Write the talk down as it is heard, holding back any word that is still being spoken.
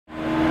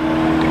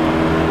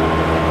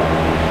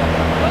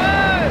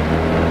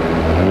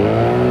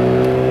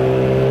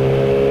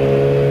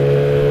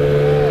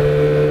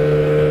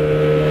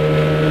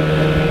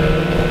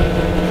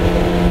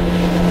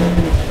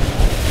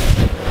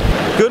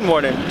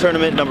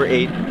tournament number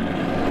 8.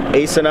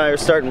 Ace and I are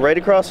starting right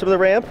across from the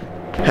ramp.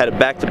 Had a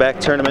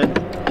back-to-back tournament.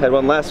 Had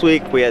one last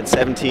week. We had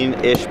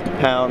 17-ish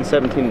pounds,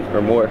 17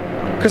 or more.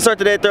 Gonna start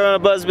the day throwing a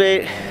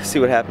buzzbait, see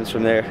what happens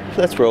from there.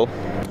 Let's roll.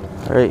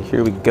 All right,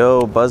 here we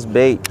go,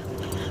 buzzbait.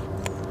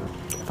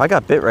 If I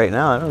got bit right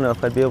now, I don't know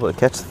if I'd be able to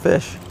catch the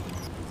fish.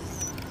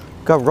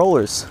 We got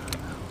rollers.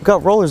 We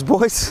got rollers,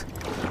 boys.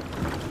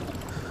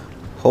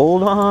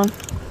 Hold on.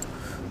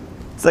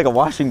 It's like a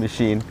washing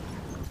machine.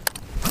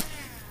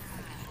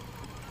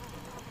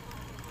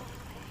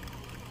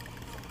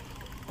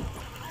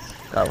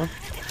 Got one.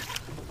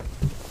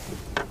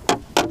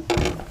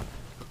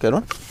 Good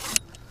one.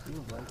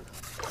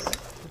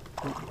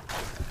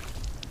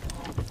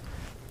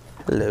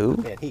 Hello.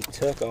 Man, he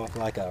took off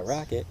like a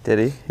rocket. Did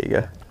he? Here you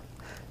go.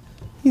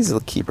 He's a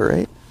little keeper,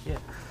 right? Yeah.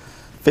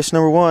 Fish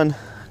number 1,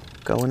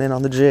 going in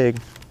on the jig.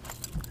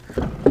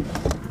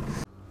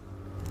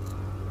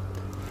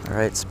 All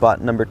right,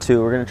 spot number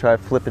 2. We're gonna try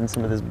flipping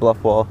some of this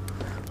bluff wall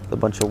with a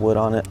bunch of wood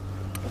on it.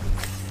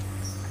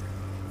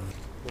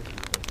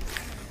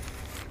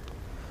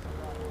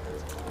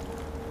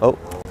 Oh.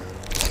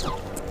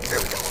 There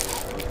we go.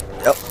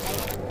 Yep.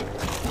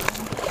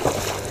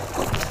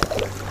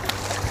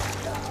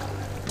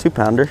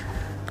 2-pounder.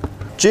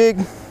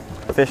 Jig.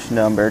 Fish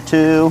number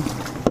 2.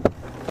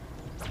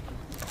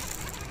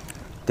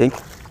 Dink.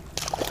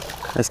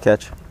 Nice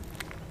catch.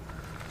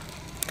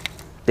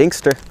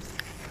 Dinkster.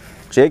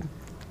 Jig?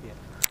 Yeah.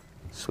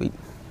 Sweet.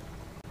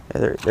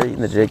 Yeah, they're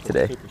eating the jig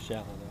today. Super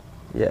shallow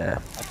though. Yeah.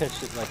 I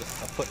pitched it like a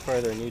foot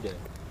further than you did.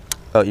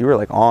 Oh, you were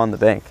like on the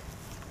bank.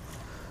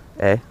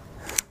 Eh?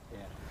 Yeah.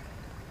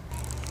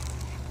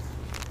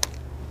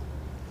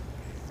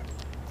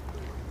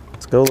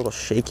 Let's go a little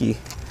shaky.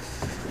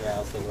 Yeah, I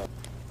was thinking about.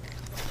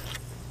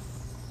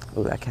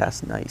 Oh, that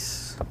cast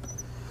nice.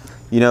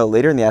 You know,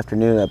 later in the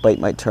afternoon, that bite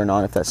might turn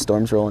on if that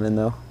storm's rolling in,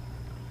 though.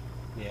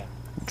 Yeah.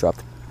 Drop.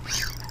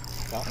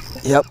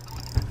 Yep.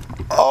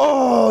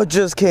 Oh, it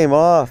just came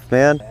off,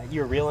 man.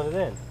 You were reeling it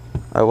in.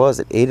 I was.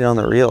 It ate it on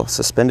the reel.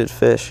 Suspended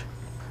fish.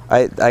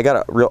 I got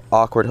a real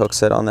awkward hook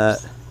set on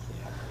that.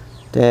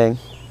 Dang.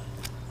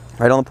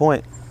 Right on the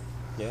point.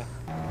 Yeah.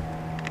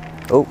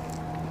 Oh.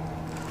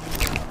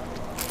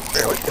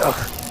 There we go.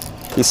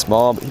 He's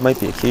small, but he might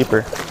be a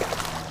keeper.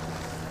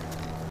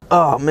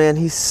 Oh man,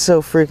 he's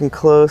so freaking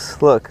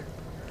close. Look.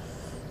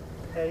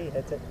 Hey,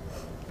 that's it.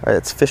 All right,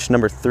 that's fish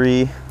number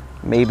 3.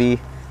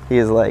 Maybe. He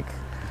is like,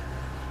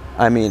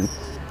 I mean,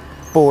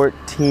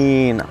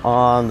 14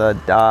 on the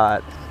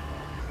dot.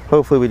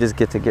 Hopefully we just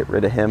get to get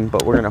rid of him,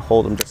 but we're gonna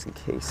hold him just in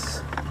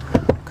case.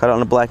 Cut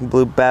on a black and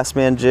blue bass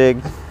man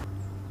jig.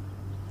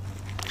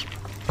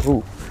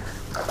 Ooh.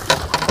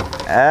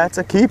 That's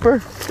a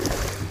keeper.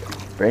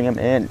 Bring him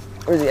in.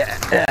 Where's he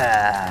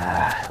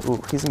at?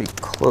 Ooh, he's gonna be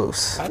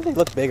close. How do they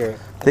look bigger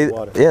in the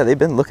water? Yeah, they've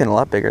been looking a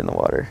lot bigger in the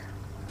water.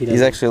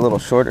 He's actually a little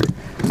shorter.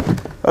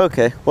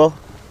 Okay, well,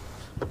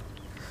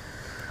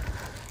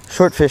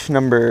 short fish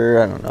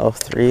number, I don't know,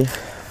 3,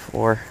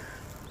 4.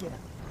 Yeah.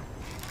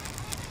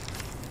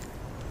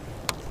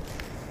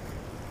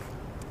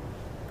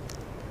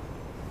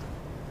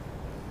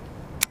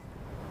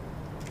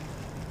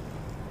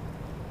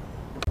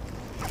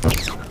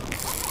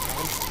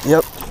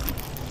 Yep.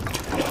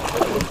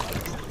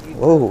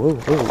 Whoa, whoa,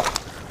 whoa.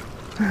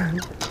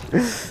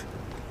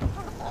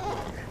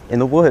 In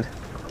the wood.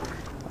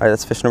 All right,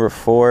 that's fish number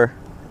 4.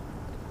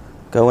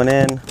 Going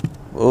in.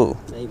 Whoa.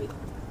 Maybe.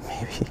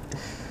 Maybe.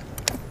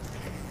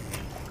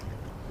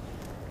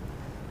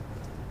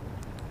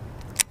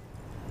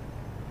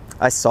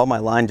 I saw my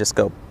line just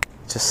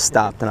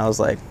stopped, and I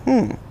was like,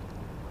 What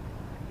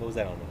was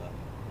that on the left?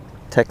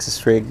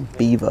 Texas rig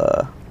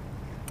beaver.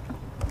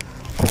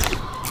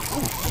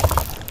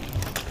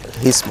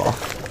 He's small.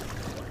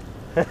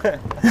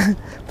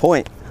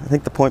 Point. I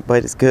think the point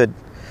bite is good.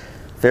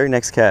 Very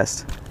next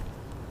cast.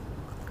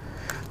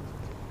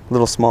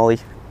 Little smallie.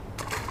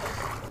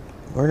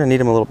 We're gonna need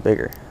him a little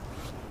bigger.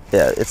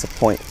 Yeah, it's a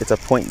point. It's a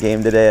point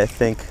game today, I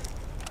think.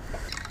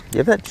 You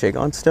have that jig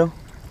on still?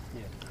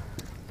 Yeah.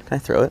 Can I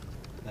throw it?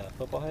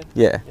 Football head?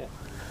 Yeah. Yeah.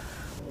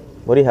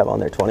 What do you have on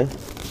there? 20?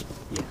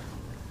 Yeah.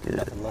 Good.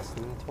 Nothing less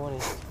than 20.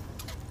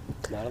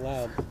 Not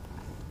allowed.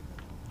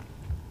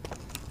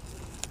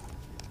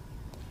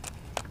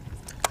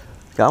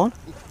 Got one?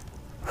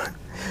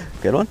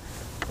 Good one?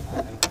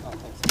 I think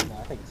so. No,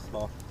 I think it's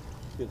small.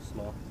 It's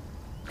small.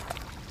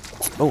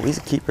 Oh, he's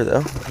a keeper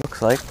though.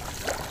 Looks like.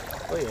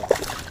 Oh yeah.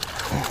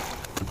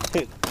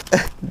 Dude.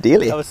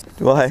 Dealy.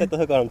 Why? I set the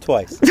hook on him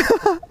twice.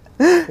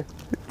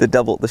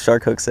 The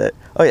shark hook set.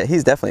 Oh yeah,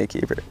 he's definitely a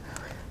keeper.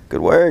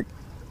 Good work.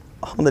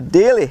 On the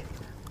dealy.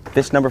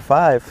 Fish number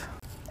 5.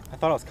 I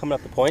thought I was coming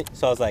up the point,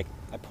 so I was like,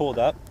 I pulled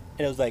up,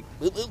 and it was like,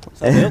 boop, boop.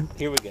 So I was like, oh,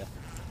 here we go.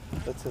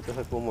 Let's hit the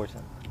hook one more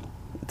time.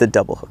 The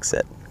double hook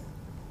set.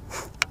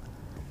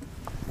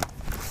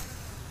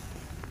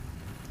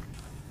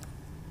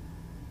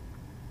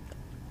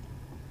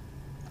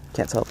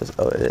 Can't tell if it's,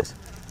 oh it is.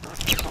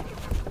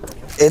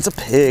 It's a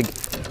pig.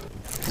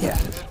 Yeah.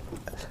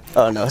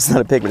 Oh no, it's not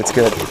a pig, but it's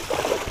good.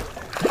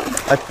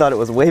 I thought it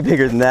was way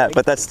bigger than that,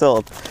 but that's still,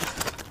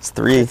 it's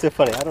 3. It's so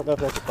funny. I don't know if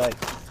that's a bite.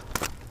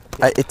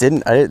 It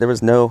didn't. There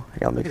was no.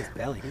 Hang on, Look at his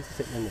belly. He's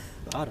sitting in the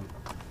bottom.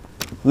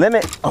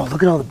 Limit. Oh,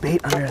 look at all the bait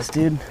under us,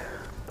 dude.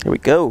 Here we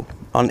go.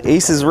 On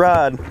Ace's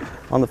rod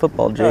on the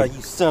football jig. Oh,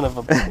 you son of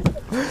a...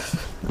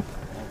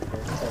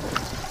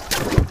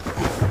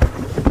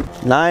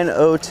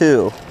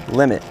 902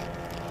 limit.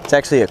 It's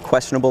actually a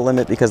questionable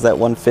limit because that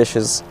one fish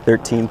is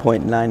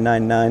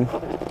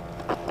 13.999.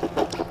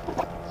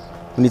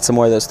 We need some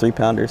more of those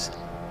 3-pounders.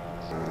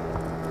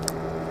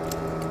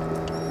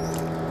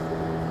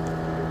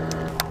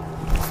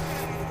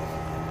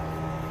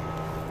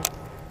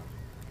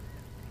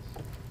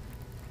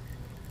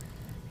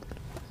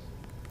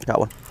 Got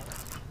one.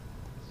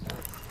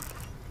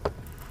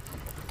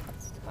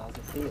 How's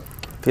it feel?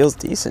 Feels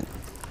decent.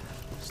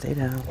 Stay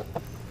down.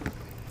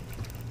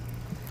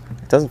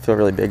 It doesn't feel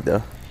really big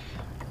though.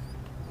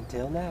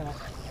 Until now.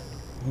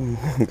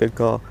 Good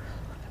call.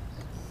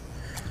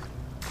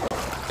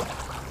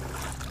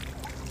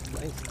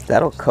 Nice.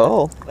 That'll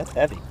call. That's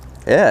heavy.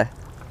 Yeah.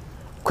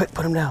 Quick,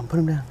 put him down, put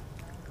him down.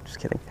 Just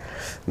kidding.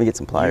 Let me get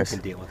some pliers. You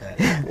can deal with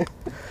that.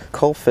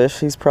 Cull fish,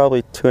 he's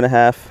probably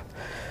 2.5,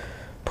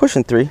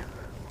 pushing 3.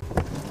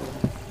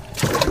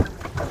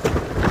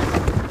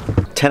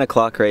 10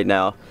 o'clock right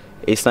now.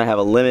 Ace and I have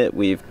a limit.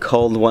 We've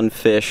culled 1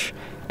 fish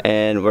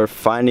and we're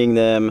finding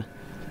them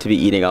to be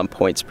eating on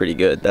points pretty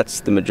good.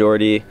 That's the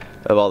majority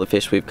of all the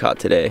fish we've caught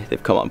today.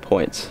 They've come on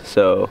points.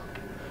 So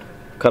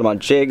caught them on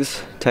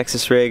jigs,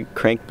 Texas rig,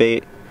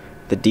 crankbait,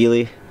 the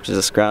dealie, which is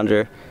a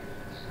scrounger.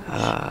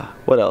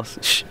 What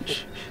else?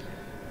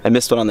 I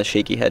missed one on the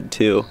shaky head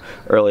too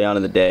early on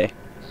in the day.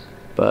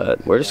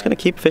 But we're just gonna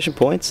keep fishing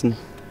points and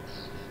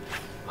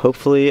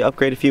hopefully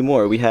upgrade a few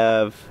more. We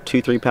have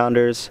 2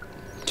 3-pounders,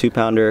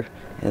 2-pounder,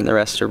 and the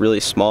rest are really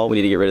small. We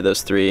need to get rid of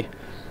those 3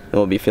 and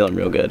we'll be feeling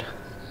real good.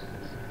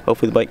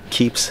 Hopefully the bite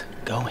keeps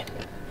going.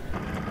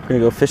 We're gonna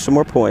go fish some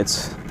more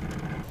points.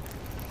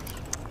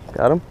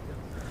 Got him?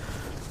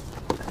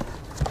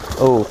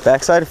 Oh,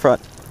 backside or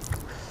front?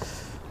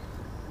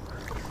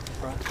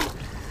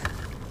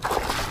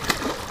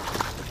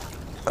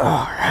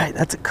 All right,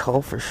 that's a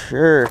call for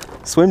sure.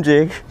 Swim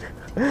jig.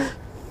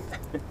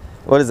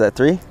 What is that,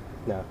 3?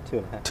 No,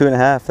 2.5.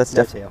 2.5, that's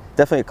No tail.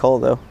 definitely a call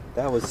though.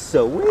 That was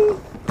so weird.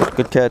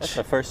 Good That's catch.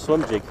 the first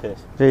swim jig fish.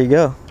 There you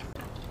go.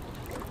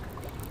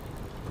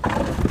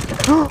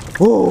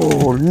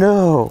 Oh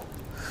no!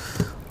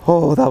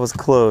 Oh, that was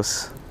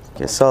close.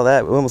 Okay, saw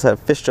that. We almost had a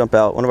fish jump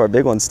out. One of our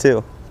big ones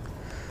too.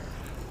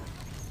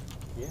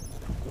 Yeah.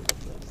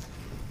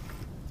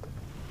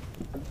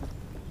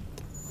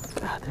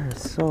 God, there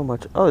is so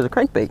much. Oh, there's a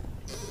crankbait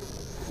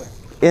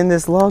in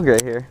this log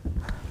right here.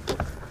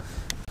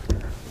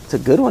 It's a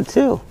good one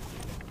too.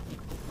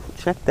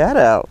 Check that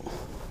out.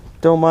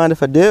 Don't mind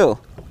if I do.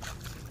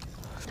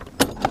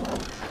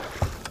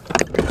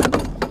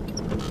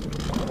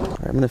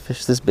 Alright, I'm gonna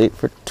fish this bait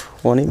for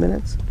 20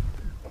 minutes.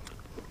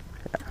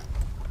 Yeah.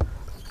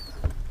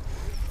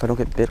 If I don't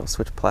get bit, I'll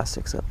switch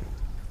plastics up.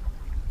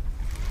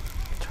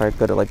 Try to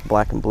go to like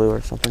black and blue or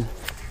something.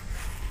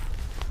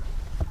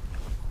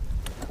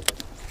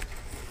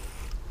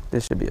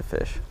 This should be a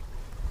fish.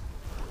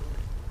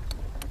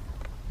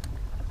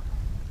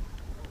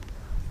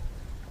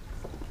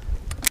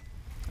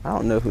 I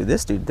don't know who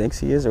this dude thinks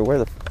he is or where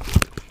the...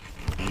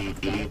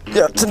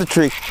 Yeah, it's in the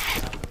tree.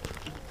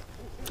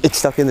 It's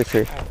stuck in the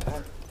tree.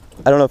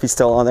 I don't know if he's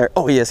still on there.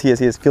 Oh, he is, he is,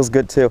 he is. Feels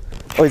good too.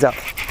 Oh, he's out.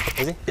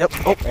 Is he? Yep.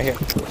 Oh, right here.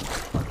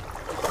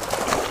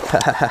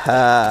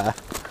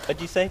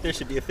 What'd you say? There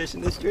should be a fish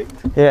in this tree?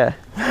 Yeah.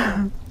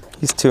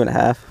 He's 2.5.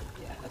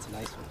 Yeah, that's a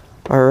nice one.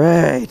 All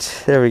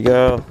right, there we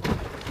go.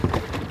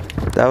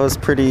 That was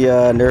pretty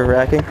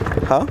nerve-wracking.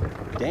 Huh?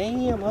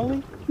 Damn,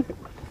 homie.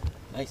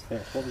 Nice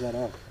fish. What was that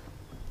on?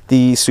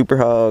 The Super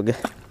Hog.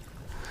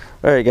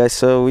 Alright guys,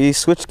 so we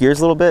switched gears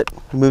a little bit,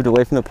 moved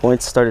away from the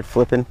points, started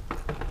flipping,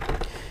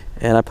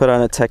 and I put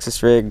on a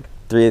Texas rig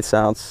 3/8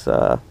 ounce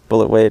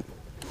bullet weight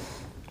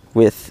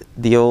with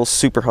the old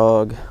Super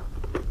Hog.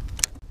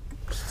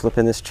 Just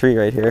flipping this tree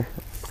right here.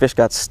 Fish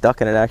got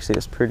stuck in it actually. It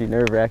was pretty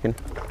nerve-wracking.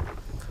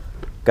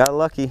 Got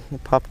lucky,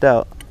 it popped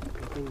out.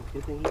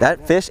 Good thing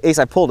That fish, Ace,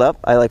 I pulled up,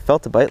 I like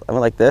felt the bite, I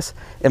went like this,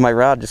 and my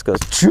rod just goes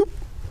choop.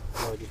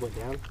 Oh, it just went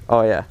down?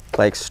 Oh yeah,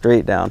 like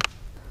straight down.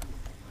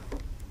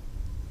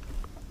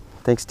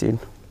 Thanks, dude.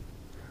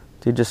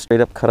 Dude just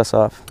straight up cut us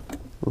off.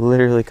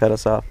 Literally cut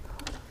us off.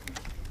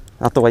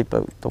 Not the white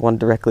boat, the one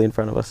directly in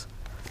front of us.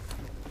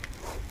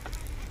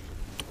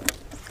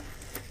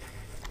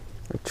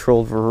 It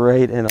trolled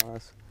right in on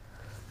us.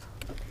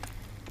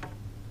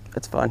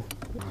 It's fine.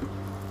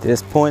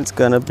 This point's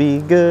gonna be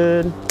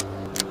good.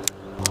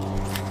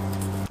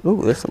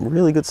 Ooh, there's some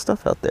really good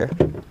stuff out there.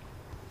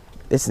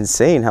 It's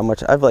insane how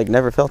much, I've like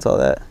never felt all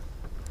that.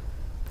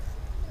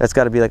 That's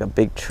got to be like a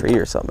big tree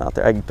or something out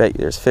there. I bet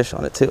you there's fish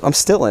on it too. I'm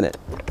still in it.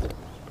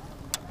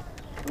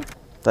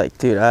 Like,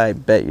 dude, I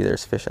bet you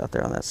there's fish out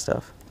there on that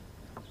stuff.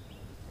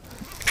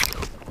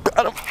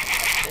 Got him.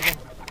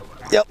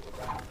 Yep.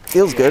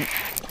 Feels good.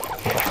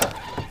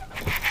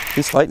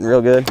 He's fighting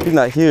real good. He's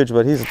not huge,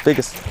 but he's the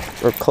biggest,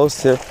 or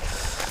close to.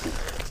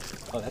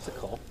 Oh, that's a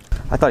call.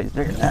 I thought he was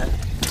bigger than that.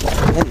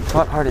 Man, he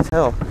fought hard as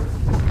hell.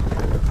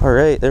 All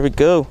right, there we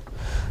go.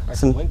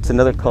 It's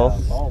another call.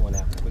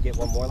 Can we get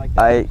one more like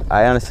that?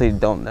 I honestly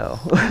don't know.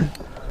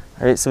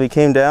 All right, so we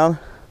came down.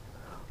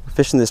 We're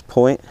fishing this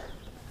point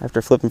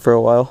after flipping for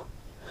a while.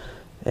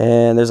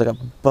 And there's like a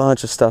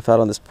bunch of stuff out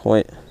on this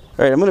point. All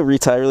right, I'm gonna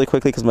retie really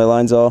quickly because my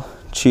line's all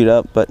chewed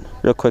up, but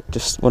real quick,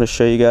 just want to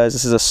show you guys.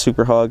 This is a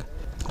super hog.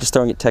 Just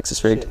throwing it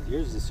Texas rigged. Shit,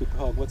 yours is a super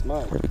hog. What's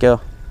mine? There we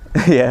go.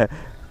 Yeah,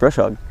 brush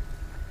hog.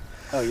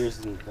 Oh, yours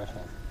is a brush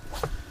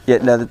hog. Yeah,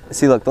 no,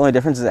 see, look, the only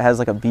difference is it has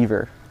like a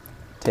beaver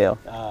tail.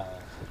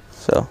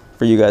 So,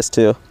 for you guys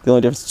too. The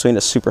only difference between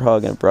a super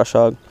hog and a brush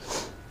hog,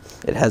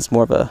 it has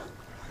more of a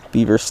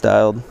beaver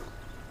styled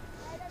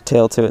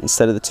tail to it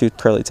instead of the two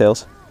curly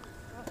tails.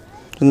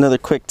 Another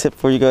quick tip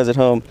for you guys at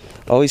home,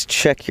 always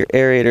check your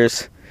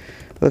aerators.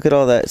 Look at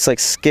all that, it's like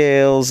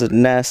scales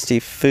and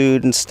nasty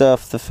food and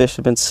stuff the fish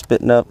have been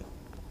spitting up,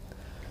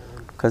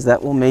 because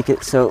that will make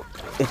it so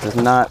it does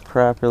not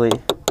properly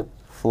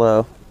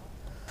flow.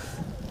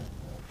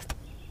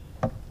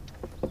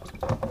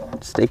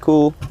 Stay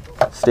cool,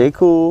 stay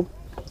cool.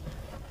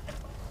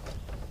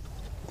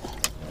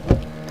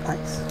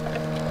 Nice.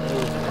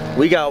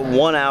 We got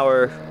 1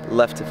 hour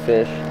left to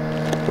fish.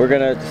 We're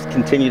gonna just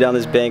continue down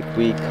this bank.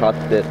 We caught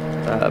it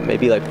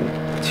maybe like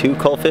 2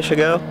 cullfish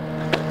ago.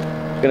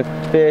 We're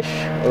gonna fish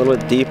a little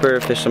bit deeper,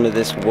 fish some of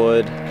this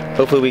wood.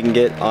 Hopefully we can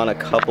get on a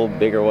couple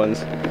bigger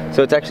ones.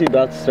 So it's actually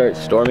about to start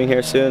storming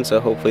here soon, so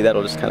hopefully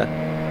that'll just kind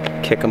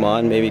of kick them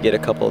on, maybe get a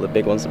couple of the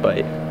big ones to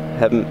bite.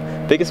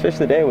 Biggest fish of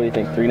the day, what do you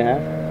think,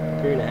 3.5?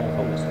 3.5,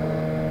 almost 4.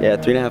 Yeah,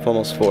 3.5,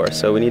 almost 4.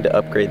 So we need to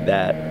upgrade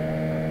that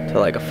to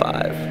like a 5.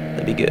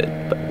 That'd be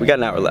good, but we got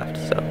an hour left,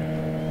 so.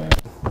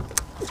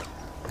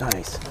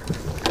 Nice.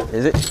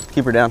 Is it?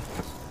 Keep her down.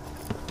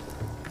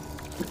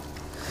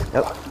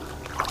 Yep.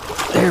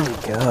 There we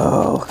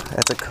go.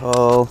 That's a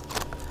call.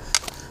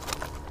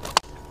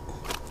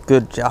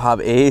 Good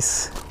job,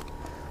 Ace.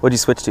 What'd you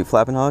switch to?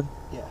 Flapping hog?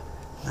 Yeah.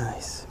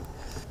 Nice.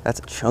 That's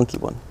a chunky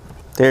one.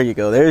 There you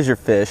go. There's your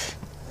fish.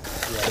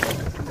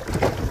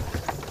 Yeah.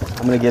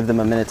 I'm gonna give them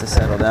a minute to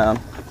settle down.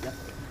 Yep.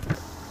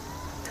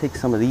 Take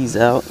some of these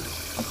out.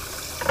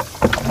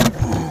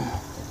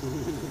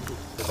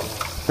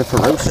 The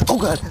ferocious. Oh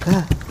god.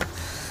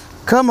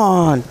 Come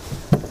on. All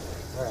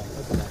right,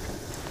 look at that.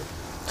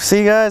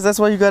 See guys, that's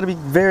why you gotta be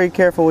very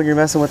careful when you're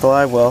messing with the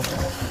live well.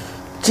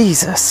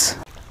 Jesus.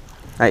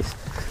 Nice.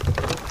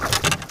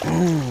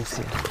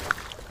 See.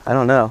 I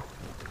don't know.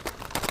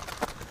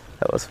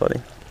 That was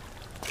funny.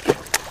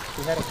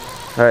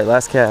 All right,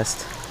 last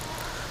cast.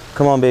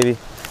 Come on, baby.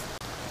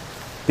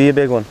 Be a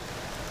big one.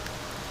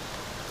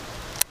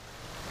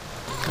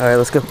 All right,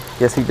 let's go.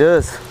 Yes, he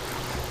does.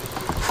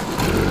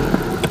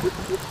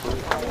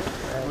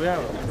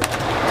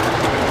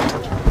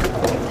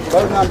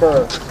 Boat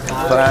number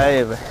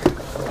 5.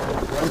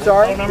 I'm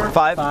sorry? Number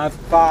 5.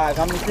 5.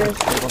 How many fish?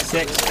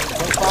 6.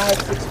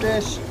 5, 6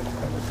 fish.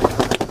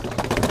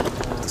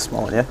 It's a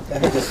small one, yeah? I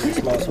think this is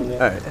the smallest one,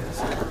 yeah. All right.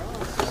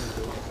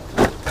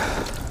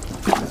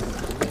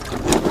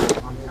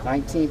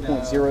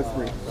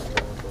 19.03.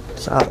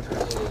 Solid.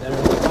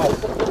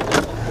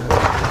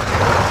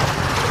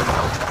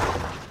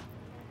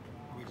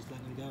 You just let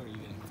him go, or you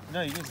gonna?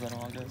 No, you just let him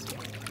all go.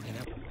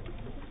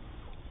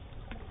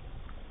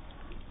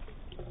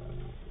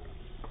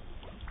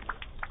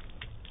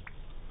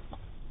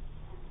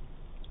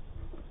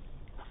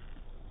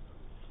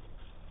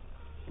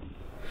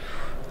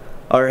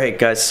 Alright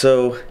guys,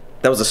 so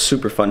that was a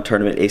super fun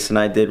tournament. Ace and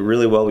I did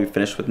really well. We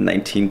finished with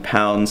 19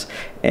 pounds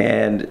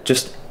and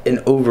just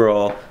an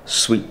overall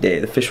sweet day.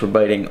 The fish were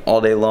biting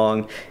all day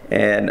long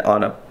and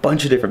on a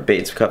bunch of different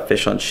baits. We caught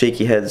fish on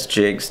shaky heads,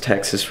 jigs,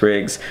 Texas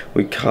rigs.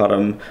 We caught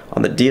them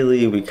on the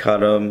dealie, we caught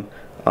them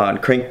on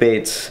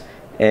crankbaits,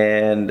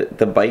 and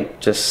the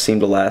bite just seemed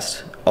to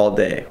last all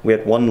day. We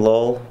had one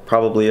lull,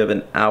 probably of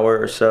an hour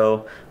or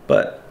so,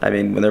 but I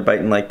mean, when they're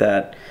biting like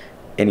that,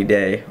 any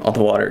day on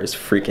the water is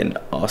freaking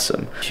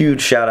awesome.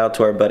 Huge shout out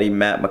to our buddy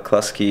Matt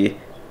McCluskey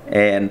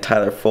and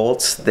Tyler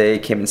Foltz. They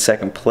came in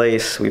second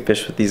place. We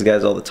fish with these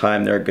guys all the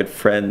time. They're good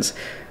friends.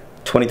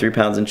 23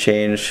 pounds and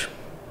change,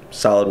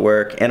 solid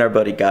work. And our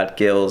buddy got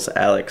gills,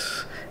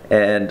 Alex,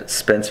 and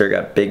Spencer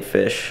got big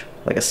fish,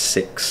 like a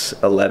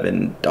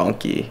 6'11"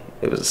 donkey.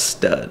 It was a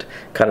stud.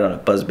 Caught it on a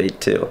buzzbait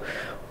too.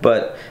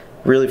 But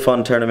really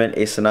fun tournament.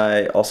 Ace and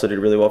I also did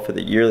really well for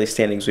the yearly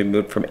standings. We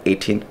moved from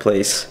 18th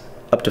place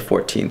up to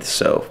 14th,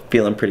 so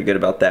feeling pretty good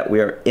about that. We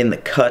are in the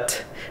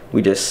cut.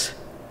 We just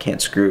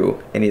can't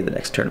screw any of the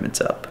next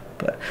tournaments up.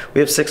 But we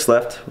have 6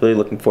 left. Really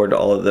looking forward to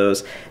all of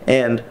those.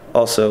 And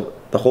also,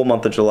 the whole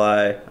month of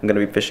July, I'm going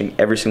to be fishing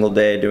every single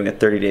day, doing a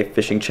 30-day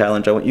fishing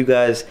challenge. I want you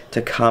guys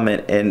to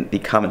comment in the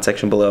comment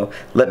section below.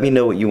 Let me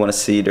know what you want to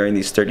see during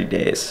these 30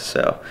 days.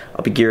 So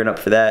I'll be gearing up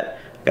for that.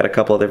 Got a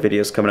couple other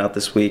videos coming out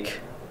this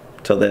week.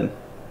 Till then,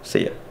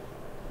 see ya.